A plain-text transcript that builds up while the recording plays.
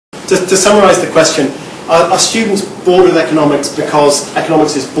to summarise the question, are students bored with economics because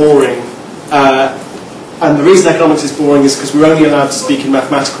economics is boring? And the reason economics is boring is because we're only allowed to speak in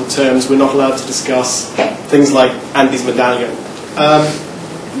mathematical terms. We're not allowed to discuss things like Andy's medallion.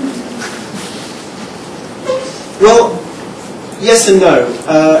 Well, yes and no.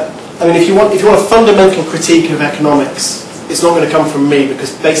 I mean, if you want a fundamental critique of economics, it's not going to come from me,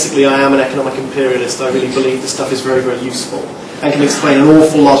 because basically I am an economic imperialist. I really believe this stuff is very, very useful and can explain an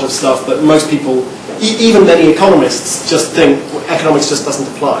awful lot of stuff that most people, even many economists, just think economics just doesn't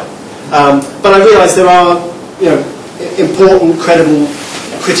apply. But I realise there are, important, credible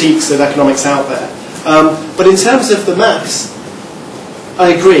critiques of economics out there. But in terms of the maths, I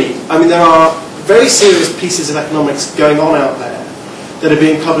agree. I mean, there are very serious pieces of economics going on out there that are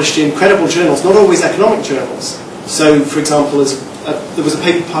being published in credible journals, not always economic journals. So, for example, there was a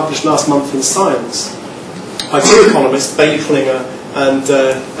paper published last month in Science by two economists, Bailey Fullinger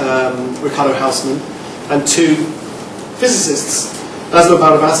and Ricardo Hausmann, and two physicists, Laszlo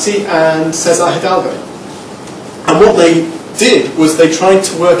Barabasi and Cesar Hidalgo. And what they did was they tried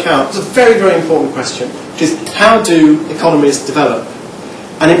to work out, it's a very, very important question, which is how do economies develop?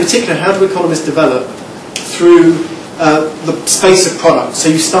 And in particular, how do economies develop through the space of products? So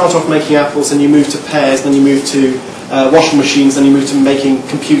you start off making apples and you move to pears, then you move to washing machines, then you move to making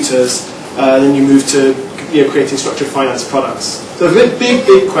computers, then you move to creating structured finance products. So it's a big,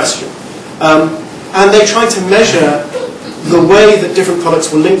 big question. And they tried to measure the way that different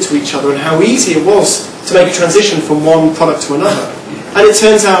products were linked to each other and how easy it was to make a transition from one product to another. And it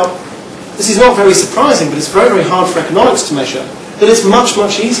turns out, this is not very surprising, but it's very, very hard for economics to measure, that it's much,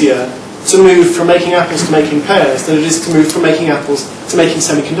 much easier to move from making apples to making pears than it is to move from making apples to making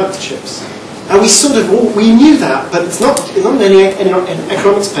semiconductor chips. And we knew that, but it's not in any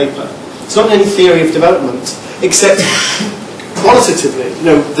economics paper. It's not in any theory of development, except qualitatively.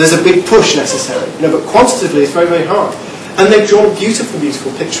 There's a big push necessary. But quantitatively, it's very, very hard. And they've drawn a beautiful,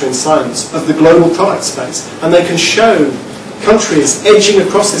 beautiful picture in Science of the global product space. And they can show countries edging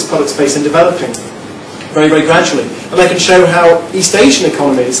across this product space and developing very, very gradually. And they can show how East Asian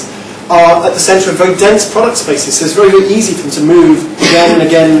economies are at the centre of very dense product spaces. So it's very, very easy for them to move again and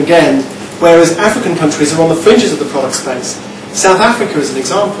again and again, whereas African countries are on the fringes of the product space. South Africa is an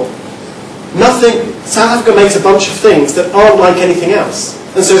example. South Africa makes a bunch of things that aren't like anything else.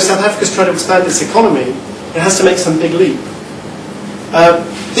 And so if South Africa's trying to expand its economy, it has to make some big leap.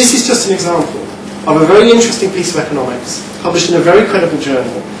 This is just an example of a very interesting piece of economics, published in a very credible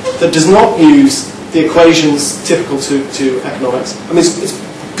journal, that does not use the equations typical to economics. I mean, it's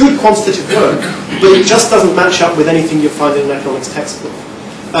good quantitative work, but it just doesn't match up with anything you find in an economics textbook.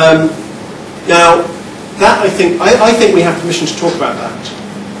 Now, that I think we have permission to talk about that.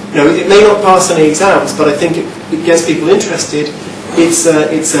 It may not pass any exams, but I think it gets people interested. It's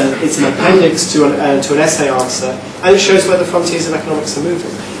an appendix to an essay answer, and it shows where the frontiers of economics are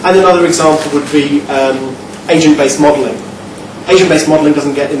moving. And another example would be agent-based modelling. Agent-based modelling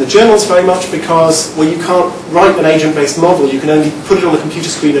doesn't get in the journals very much because, well, you can't write an agent-based model. You can only put it on the computer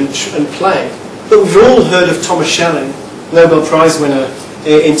screen and play. But we've all heard of Thomas Schelling, Nobel Prize winner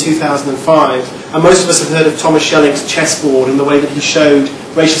in 2005, and most of us have heard of Thomas Schelling's chessboard and the way that he showed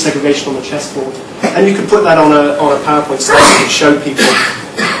racial segregation on the chessboard. And you can put that on a PowerPoint slide and show people.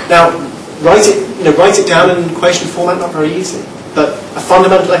 Now, write it down in equation format, not very easy. But a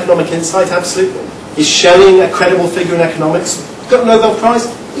fundamental economic insight, absolutely. Is Schelling a credible figure in economics? Got a Nobel Prize?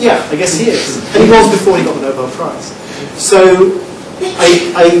 Yeah, I guess he is. And he was before he got the Nobel Prize. So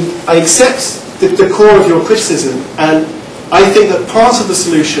I accept the core of your criticism, and I think that part of the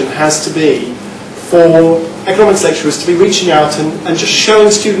solution has to be for economics lecturers to be reaching out and just showing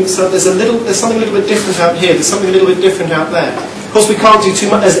students that there's something a little bit different out here, there's something a little bit different out there. Of course, we can't do too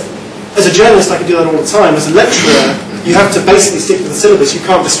much. As a journalist, I can do that all the time. As a lecturer, you have to basically stick to the syllabus. You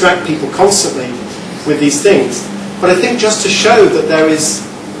can't distract people constantly with these things. But I think just to show that there's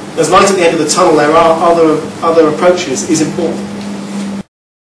light at the end of the tunnel, there are other approaches, is important.